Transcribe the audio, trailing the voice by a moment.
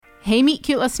Hey, Meet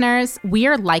Cute listeners, we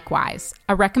are Likewise,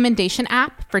 a recommendation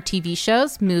app for TV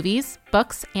shows, movies,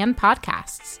 books, and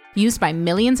podcasts, used by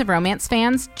millions of romance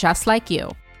fans just like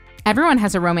you. Everyone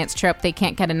has a romance trope they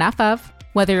can't get enough of.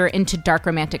 Whether you're into dark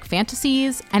romantic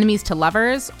fantasies, enemies to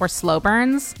lovers, or slow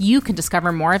burns, you can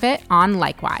discover more of it on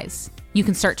Likewise. You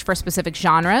can search for specific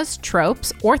genres,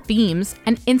 tropes, or themes,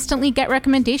 and instantly get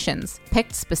recommendations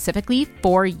picked specifically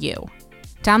for you.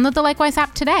 Download the Likewise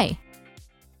app today.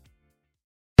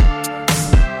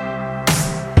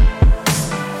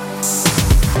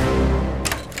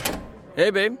 Hey,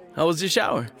 babe. How was your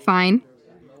shower? Fine.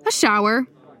 A shower.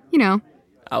 You know.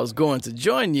 I was going to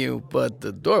join you, but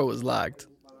the door was locked.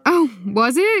 Oh,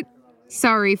 was it?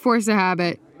 Sorry, force a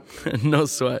habit. No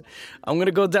sweat. I'm going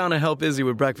to go down and help Izzy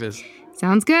with breakfast.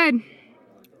 Sounds good.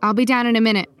 I'll be down in a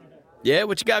minute. Yeah,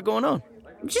 what you got going on?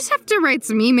 Just have to write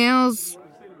some emails.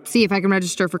 See if I can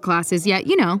register for classes yet,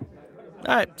 you know.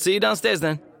 All right, see you downstairs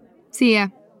then. See ya.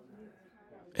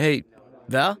 Hey,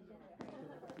 Val?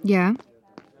 Yeah?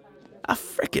 I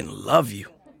freaking love you.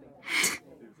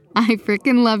 I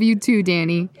freaking love you too,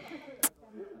 Danny.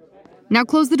 Now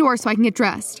close the door so I can get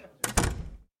dressed.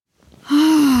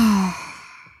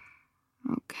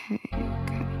 Okay.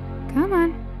 Come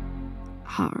on.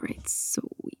 All right,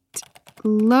 sweet.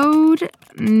 Load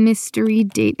mystery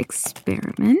date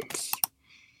experiment.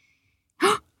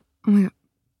 Oh my god.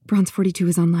 Bronze 42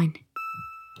 is online.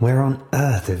 Where on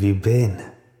earth have you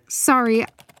been? Sorry.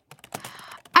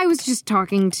 I was just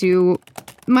talking to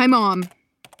my mom.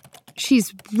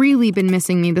 She's really been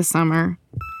missing me this summer.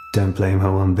 Don't blame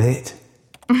her one bit.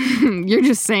 You're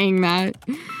just saying that.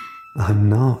 I'm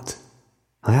not.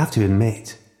 I have to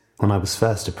admit, when I was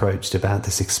first approached about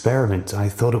this experiment, I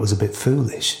thought it was a bit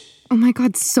foolish. Oh my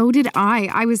god, so did I.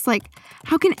 I was like,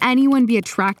 how can anyone be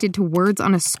attracted to words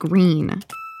on a screen?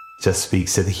 Just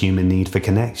speaks to the human need for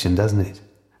connection, doesn't it?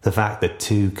 The fact that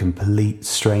two complete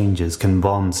strangers can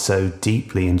bond so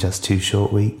deeply in just 2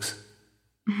 short weeks.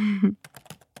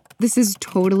 This is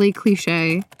totally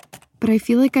cliche, but I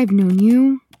feel like I've known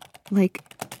you, like,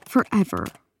 forever.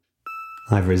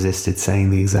 I've resisted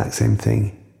saying the exact same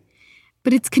thing.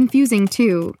 But it's confusing,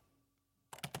 too.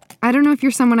 I don't know if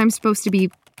you're someone I'm supposed to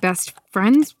be best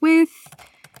friends with,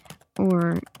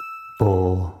 or...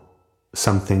 Or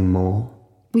something more.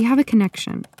 We have a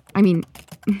connection. I mean,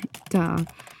 duh.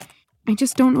 I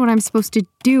just don't know what I'm supposed to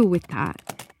do with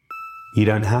that. You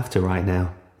don't have to right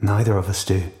now. Neither of us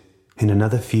do. In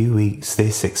another few weeks,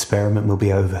 this experiment will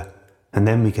be over, and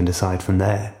then we can decide from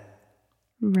there.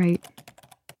 Right.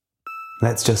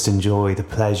 Let's just enjoy the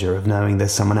pleasure of knowing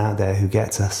there's someone out there who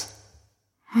gets us.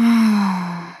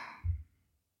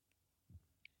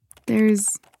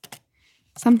 There's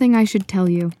something I should tell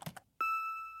you.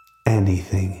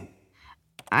 Anything.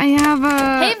 I have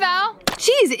a... Hey, Val!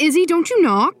 Jeez, Izzy, don't you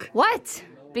knock? What?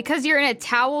 Because you're in a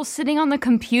towel sitting on the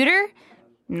computer?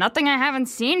 Nothing I haven't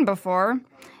seen before.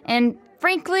 And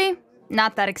frankly,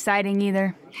 not that exciting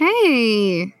either.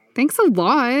 Hey, thanks a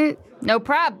lot. No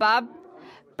prob, Bob.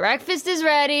 Breakfast is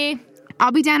ready.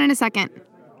 I'll be down in a second.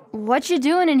 What you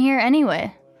doing in here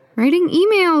anyway? Writing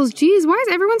emails. Jeez, why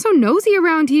is everyone so nosy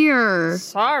around here?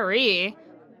 Sorry.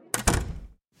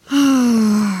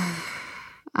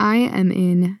 I am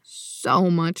in so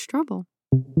much trouble.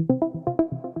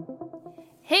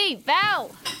 Hey,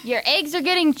 Val! Your eggs are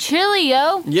getting chilly,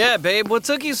 yo. Yeah, babe, what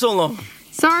took you so long?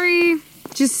 Sorry,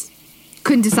 just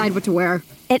couldn't decide what to wear.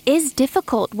 It is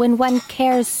difficult when one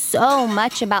cares so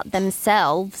much about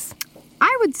themselves.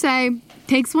 I would say,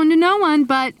 takes one to know one,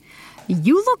 but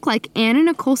you look like Anna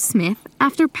Nicole Smith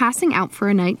after passing out for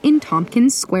a night in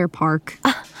Tompkins Square Park.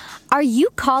 Are you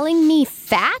calling me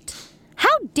fat?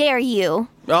 How dare you?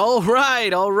 All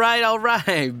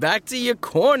right. Back to your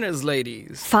corners,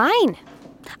 ladies. Fine.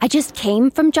 I just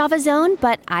came from Java Zone,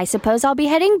 but I suppose I'll be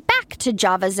heading back to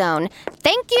Java Zone.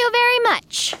 Thank you very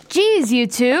much. Geez, you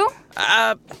two.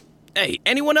 Hey,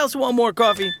 anyone else want more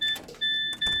coffee?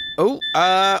 Oh,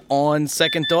 on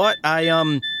second thought, I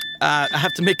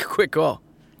have to make a quick call.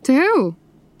 To who?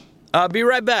 I'll be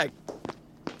right back.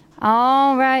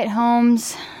 All right,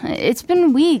 Holmes. It's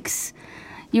been weeks.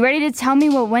 You ready to tell me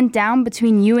what went down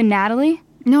between you and Natalie?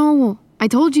 No, I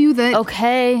told you that...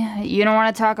 Okay, you don't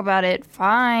want to talk about it.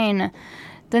 Fine.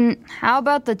 Then how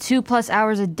about the 2+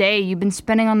 hours a day you've been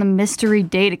spending on the mystery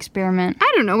date experiment?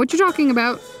 I don't know what you're talking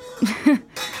about.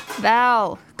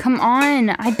 Val, come on.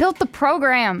 I built the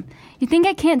program. You think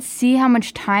I can't see how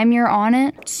much time you're on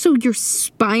it? So you're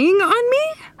spying on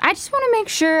me? I just want to make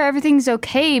sure everything's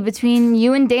okay between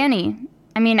you and Danny.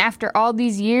 I mean, after all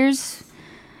these years,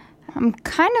 I'm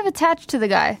kind of attached to the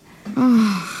guy.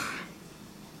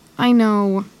 I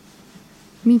know.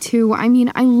 Me too. I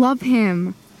mean, I love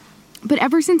him. But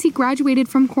ever since he graduated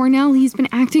from Cornell, he's been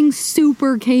acting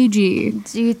super cagey.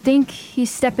 Do you think he's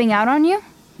stepping out on you?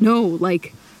 No,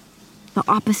 like, the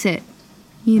opposite.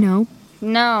 You know?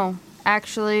 No,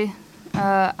 actually.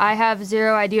 I have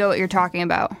zero idea what you're talking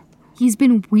about. He's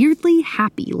been weirdly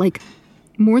happy, like,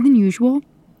 more than usual.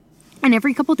 And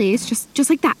every couple days, just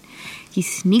like that, he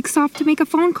sneaks off to make a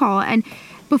phone call. And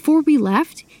before we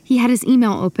left, he had his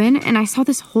email open, and I saw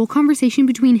this whole conversation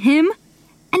between him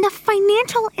and a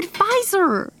financial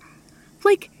advisor.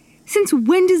 Like, since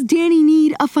when does Danny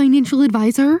need a financial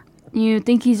advisor? You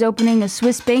think he's opening a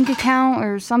Swiss bank account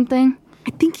or something?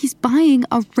 I think he's buying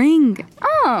a ring.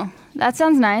 Oh, that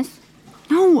sounds nice.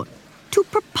 No, to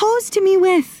propose to me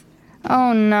with.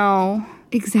 Oh, no.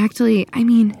 Exactly. I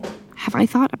mean, have I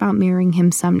thought about marrying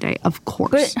him someday? Of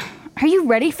course. But are you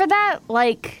ready for that?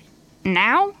 Like,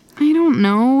 now? I don't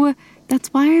know. That's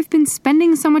why I've been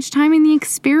spending so much time in the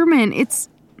experiment. It's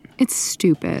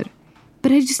stupid.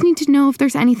 But I just need to know if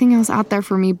there's anything else out there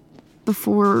for me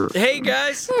before... Hey,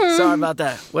 guys. Sorry about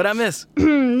that. What'd I miss?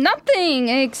 Nothing,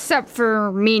 except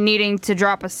for me needing to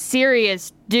drop a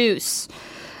serious deuce.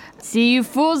 See you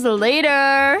fools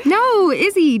later. No,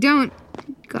 Izzy, don't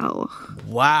go.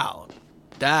 Wow.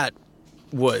 That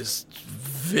was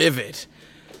vivid.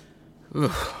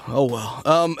 Ooh, oh,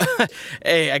 well.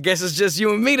 Hey, I guess it's just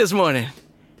you and me this morning.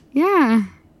 Yeah.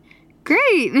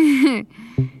 Great.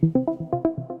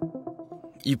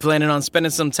 You planning on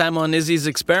spending some time on Izzy's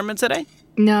experiment today?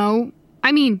 No.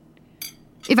 I mean,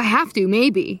 if I have to,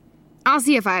 maybe. I'll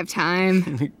see if I have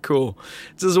time. Cool.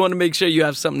 Just want to make sure you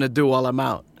have something to do while I'm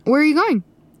out. Where are you going?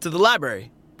 To the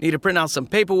library. Need to print out some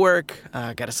paperwork.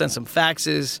 Gotta send some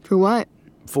faxes. For what?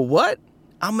 For what?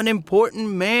 I'm an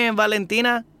important man,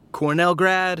 Valentina. Cornell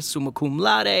grad, summa cum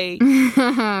laude.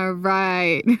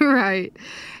 Right.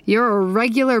 You're a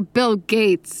regular Bill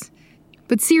Gates.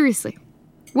 But seriously,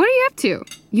 what are you up to?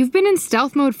 You've been in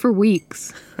stealth mode for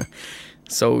weeks.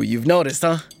 So you've noticed,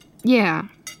 huh? Yeah.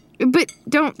 But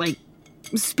don't,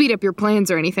 speed up your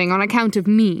plans or anything on account of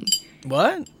me.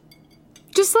 What?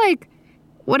 Just,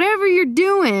 whatever you're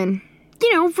doing,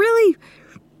 really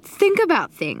think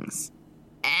about things.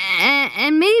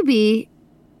 And maybe,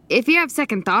 if you have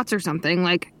second thoughts or something,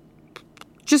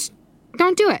 just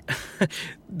don't do it.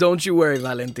 Don't you worry,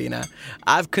 Valentina.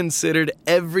 I've considered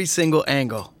every single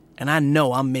angle, and I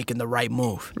know I'm making the right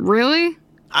move. Really?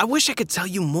 I wish I could tell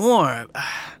you more,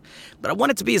 but I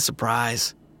want it to be a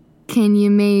surprise. Can you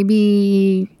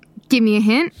maybe give me a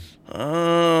hint?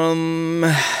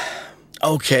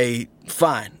 Okay,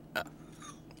 fine.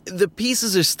 The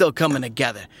pieces are still coming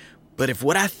together, but if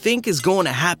what I think is going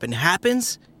to happen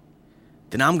happens,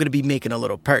 then I'm going to be making a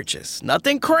little purchase.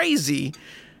 Nothing crazy,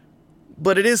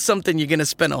 but it is something you're going to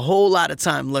spend a whole lot of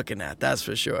time looking at, that's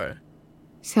for sure.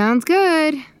 Sounds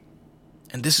good.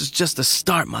 And this is just the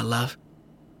start, my love.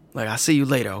 I'll see you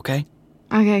later, okay?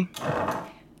 Okay.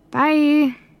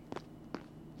 Bye.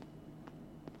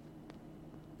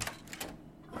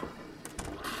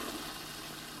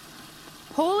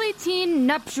 Holy teen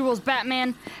nuptials,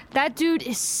 Batman. That dude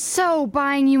is so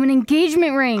buying you an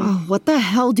engagement ring. Oh, what the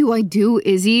hell do I do,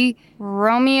 Izzy?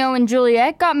 Romeo and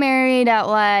Juliet got married at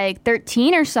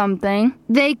 13 or something.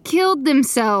 They killed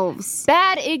themselves.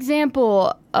 Bad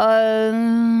example.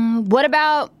 What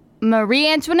about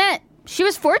Marie Antoinette? She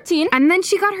was 14. And then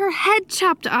she got her head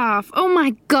chopped off. Oh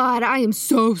my god, I am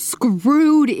so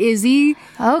screwed, Izzy.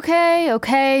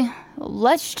 Okay.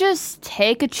 Let's just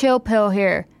take a chill pill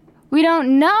here. We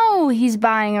don't know he's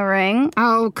buying a ring.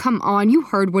 Oh, come on. You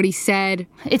heard what he said.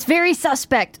 It's very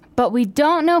suspect, but we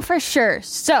don't know for sure.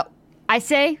 So, I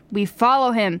say we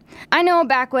follow him. I know a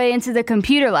back way into the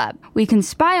computer lab. We can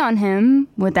spy on him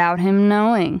without him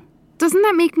knowing. Doesn't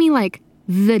that make me,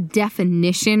 the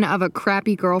definition of a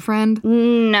crappy girlfriend?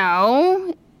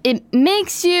 No. It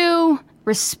makes you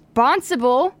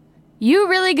responsible. You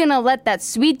really gonna let that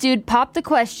sweet dude pop the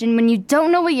question when you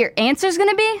don't know what your answer's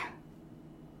gonna be?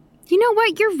 You know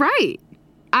what? You're right.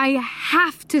 I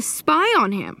have to spy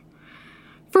on him.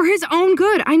 For his own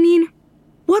good. I mean,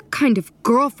 what kind of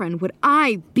girlfriend would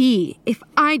I be if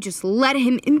I just let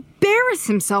him embarrass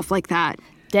himself like that?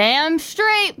 Damn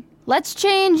straight. Let's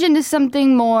change into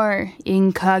something more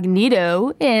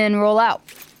incognito and roll out.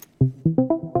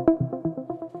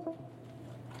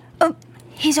 Oh,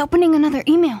 he's opening another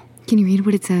email. Can you read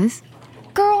what it says?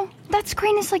 Girl, that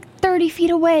screen is 30 feet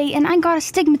away and I got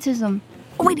astigmatism.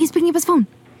 Oh, wait, he's picking up his phone.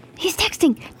 He's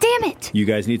texting. Damn it. You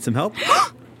guys need some help?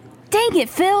 Dang it,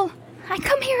 Phil. I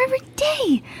come here every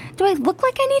day. Do I look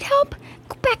like I need help?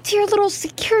 Go back to your little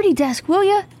security desk, will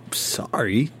ya?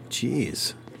 Sorry.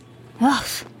 Jeez. Ugh.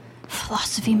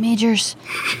 Philosophy majors.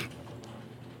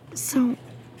 So,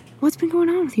 what's been going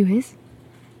on with you, Iz?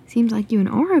 Seems like you and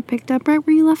Aura picked up right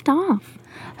where you left off.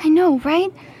 I know,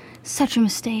 right? Such a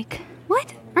mistake.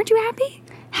 What? Aren't you happy?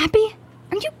 Happy?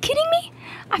 Are you kidding me?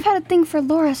 I've had a thing for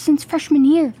Laura since freshman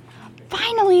year.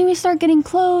 Finally, we start getting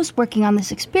close, working on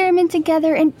this experiment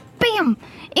together, and bam!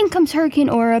 In comes Hurricane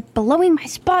Aura, blowing my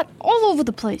spot all over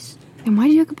the place. Then why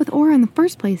did you hook up with Aura in the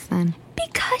first place, then?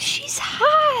 Because she's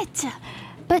hot!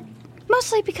 But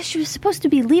mostly because she was supposed to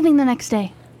be leaving the next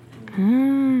day.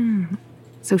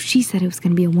 So she said it was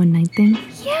going to be a one-night thing?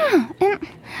 Yeah, and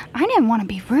I didn't want to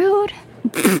be rude.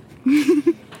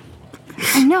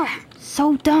 I know,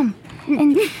 so dumb.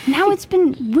 And now it's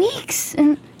been weeks,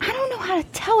 and I don't know how to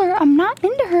tell her I'm not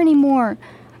into her anymore.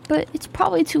 But it's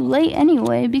probably too late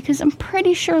anyway, because I'm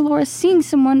pretty sure Laura's seeing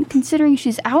someone considering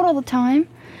she's out all the time.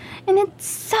 And it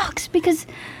sucks, because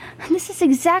this is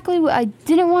exactly what I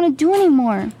didn't want to do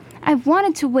anymore. I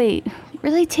wanted to wait,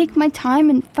 really take my time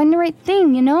and find the right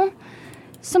thing, you know?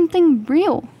 Something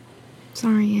real.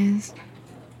 Sorry, Iz.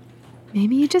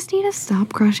 Maybe you just need to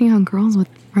stop crushing on girls with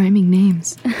rhyming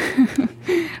names.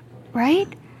 Right?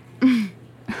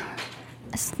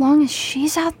 As long as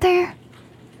she's out there,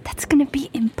 that's gonna be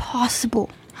impossible.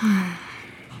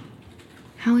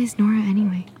 How is Nora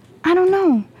anyway? I don't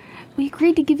know. We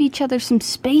agreed to give each other some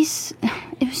space.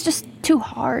 It was just too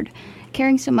hard,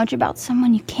 caring so much about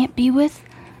someone you can't be with.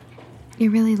 You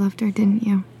really loved her, didn't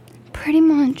you? Pretty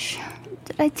much.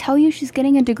 Did I tell you she's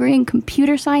getting a degree in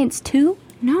computer science too?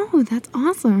 No, that's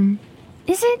awesome.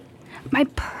 Is it? My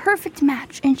perfect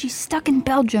match, and she's stuck in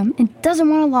Belgium and doesn't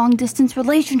want a long-distance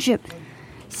relationship.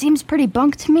 Seems pretty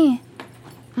bunk to me.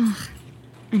 Ugh.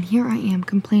 And here I am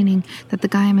complaining that the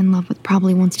guy I'm in love with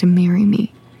probably wants to marry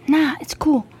me. Nah, it's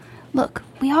cool. Look,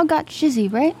 we all got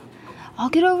Shizzy, right? I'll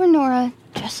get over Nora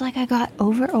just like I got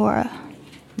over Aura.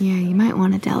 Yeah, you might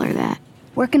want to tell her that.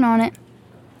 Working on it.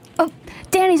 Oh,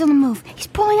 Danny's on the move. He's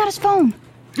pulling out his phone.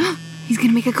 He's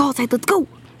gonna make a call outside. Let's go.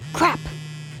 Crap.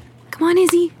 Come on,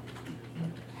 Izzy.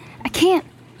 I can't.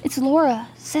 It's Laura.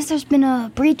 Says there's been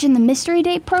a breach in the mystery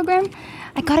date program.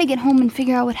 I gotta get home and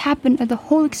figure out what happened or the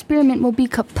whole experiment will be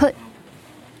kaput.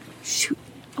 Shoot.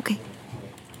 Okay.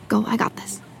 Go, I got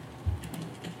this.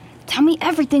 Tell me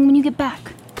everything when you get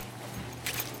back.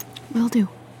 Will do.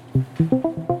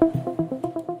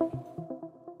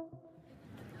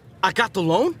 I got the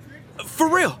loan? For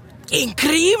real?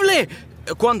 Increíble!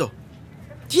 ¿Cuándo?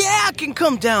 Yeah, I can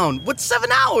come down. With 7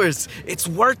 hours. It's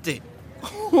worth it.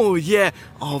 Oh, yeah.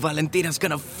 Oh, Valentina's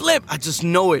gonna flip. I just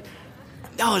know it.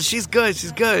 Oh, she's good.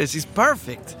 She's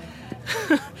perfect.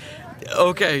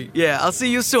 Okay, yeah, I'll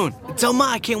see you soon. Tell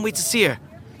Ma I can't wait to see her.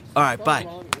 All right, bye.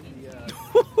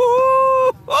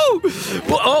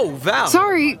 Oh, Val.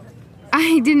 Sorry.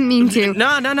 I didn't mean to.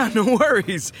 No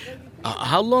worries.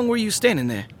 How long were you standing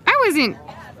there? I wasn't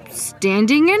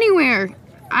standing anywhere.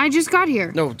 I just got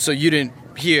here. No, so you didn't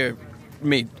hear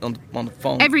me on the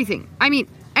phone? Everything. I mean,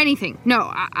 anything. No,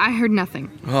 I heard nothing.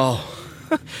 Oh,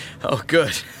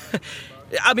 good.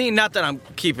 I mean, not that I'm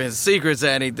keeping secrets or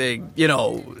anything, you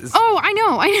know. Oh, I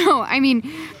know. I mean,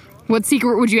 what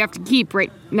secret would you have to keep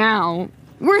right now?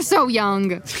 We're so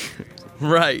young.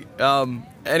 Right.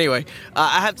 Anyway,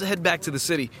 I have to head back to the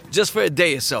city just for a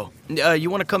day or so. You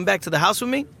want to come back to the house with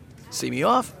me? See me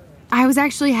off? I was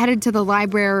actually headed to the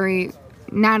library.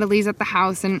 Natalie's at the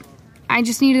house, and I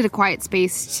just needed a quiet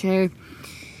space to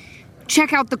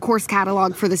check out the course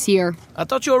catalog for this year. I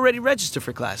thought you already registered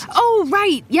for classes. Oh,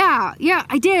 right. Yeah,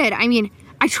 I did. I mean,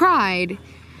 I tried.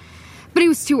 But it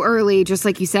was too early, just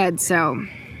like you said, so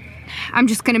I'm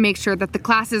just going to make sure that the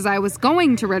classes I was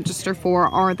going to register for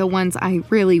are the ones I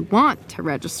really want to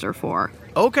register for.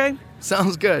 Okay,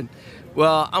 sounds good.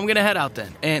 Well, I'm going to head out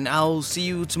then, and I'll see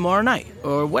you tomorrow night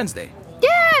or Wednesday.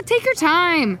 Yeah, take your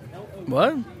time.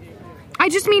 What? I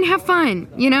just mean have fun,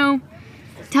 you know?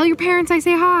 Tell your parents I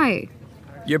say hi.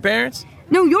 Your parents?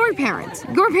 No, your parents.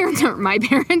 Your parents aren't my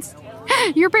parents.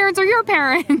 Your parents are your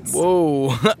parents.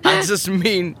 Whoa, I just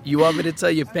mean, you want me to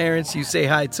tell your parents you say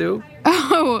hi too?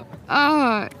 Oh,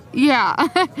 yeah.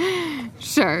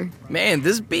 Sure. Man,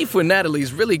 this beef with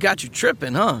Natalie's really got you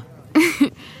tripping, huh?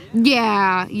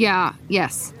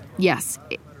 Yes.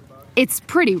 It's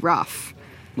pretty rough.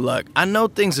 Look, I know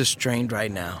things are strained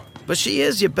right now, but she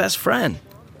is your best friend.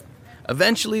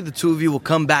 Eventually, the two of you will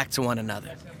come back to one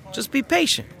another. Just be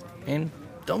patient, and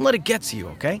don't let it get to you,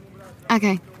 okay?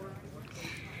 Okay.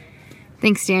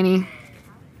 Thanks, Danny.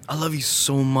 I love you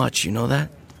so much, you know that?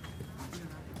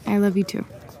 I love you too.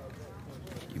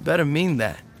 You better mean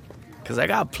that, because I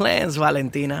got plans,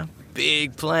 Valentina.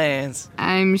 Big plans.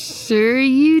 I'm sure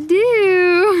you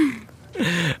do.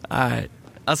 All right.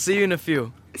 I'll see you in a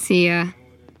few. See ya.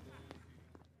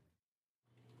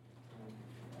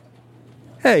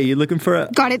 Hey, you looking for a...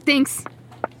 Got it, thanks.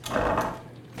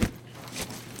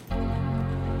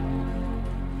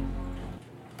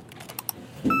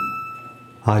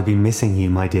 I've been missing you,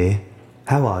 my dear.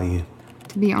 How are you?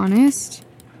 To be honest,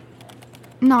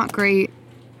 not great.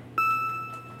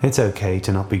 It's okay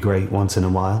to not be great once in a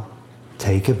while.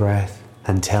 Take a breath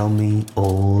and tell me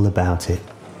all about it.